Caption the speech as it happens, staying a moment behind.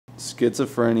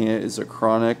Schizophrenia is a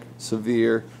chronic,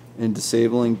 severe, and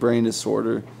disabling brain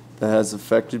disorder that has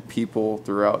affected people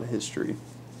throughout history.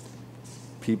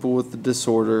 People with the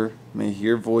disorder may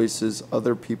hear voices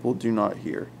other people do not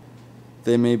hear.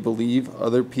 They may believe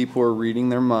other people are reading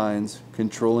their minds,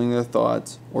 controlling their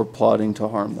thoughts, or plotting to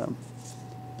harm them.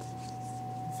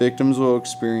 Victims will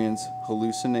experience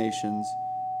hallucinations,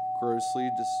 grossly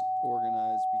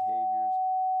disorganized behaviors,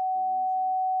 delusions.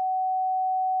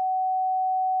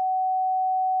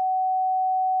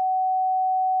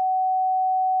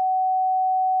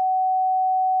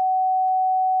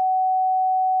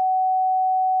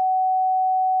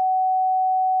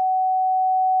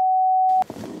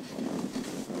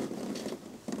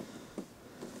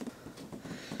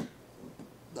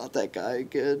 Not that guy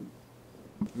again.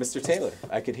 Mr. Taylor,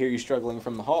 I could hear you struggling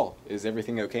from the hall. Is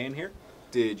everything okay in here?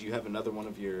 Did you have another one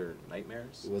of your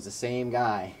nightmares? It was the same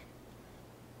guy.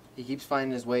 He keeps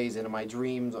finding his ways into my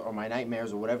dreams or my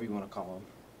nightmares or whatever you want to call them.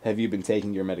 Have you been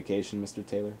taking your medication, Mr.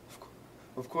 Taylor?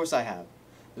 Of course I have.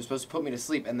 They're supposed to put me to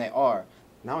sleep, and they are.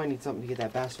 Now I need something to get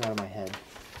that bastard out of my head.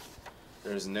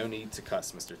 There is no need to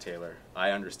cuss, Mr. Taylor.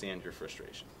 I understand your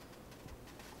frustration.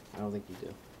 I don't think you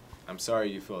do. I'm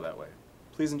sorry you feel that way.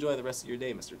 Please enjoy the rest of your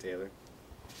day, Mr. Taylor.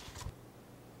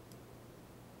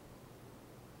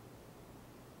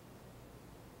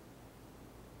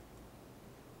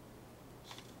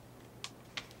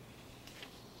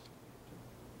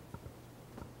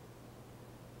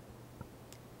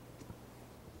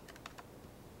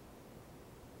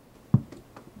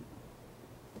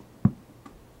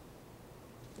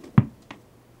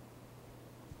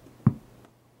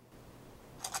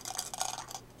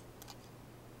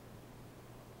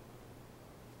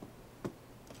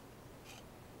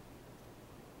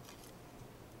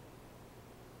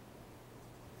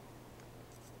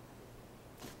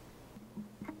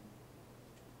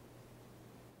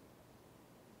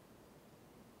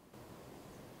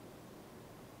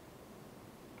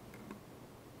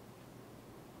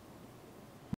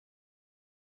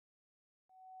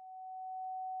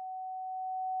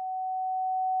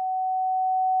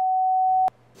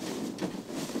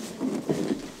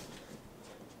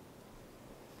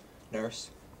 Nurse?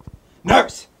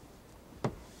 Nurse!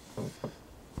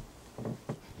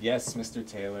 Yes, Mr.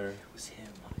 Taylor. It was him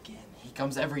again. He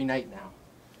comes every night now.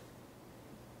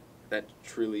 That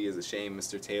truly is a shame,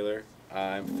 Mr. Taylor.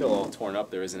 I feel all torn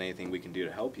up. There isn't anything we can do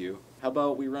to help you. How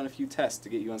about we run a few tests to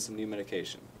get you on some new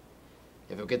medication?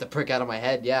 If it'll get the prick out of my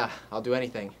head, yeah, I'll do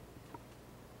anything.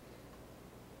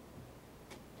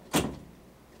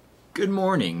 Good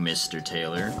morning, Mr.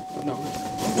 Taylor.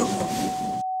 No.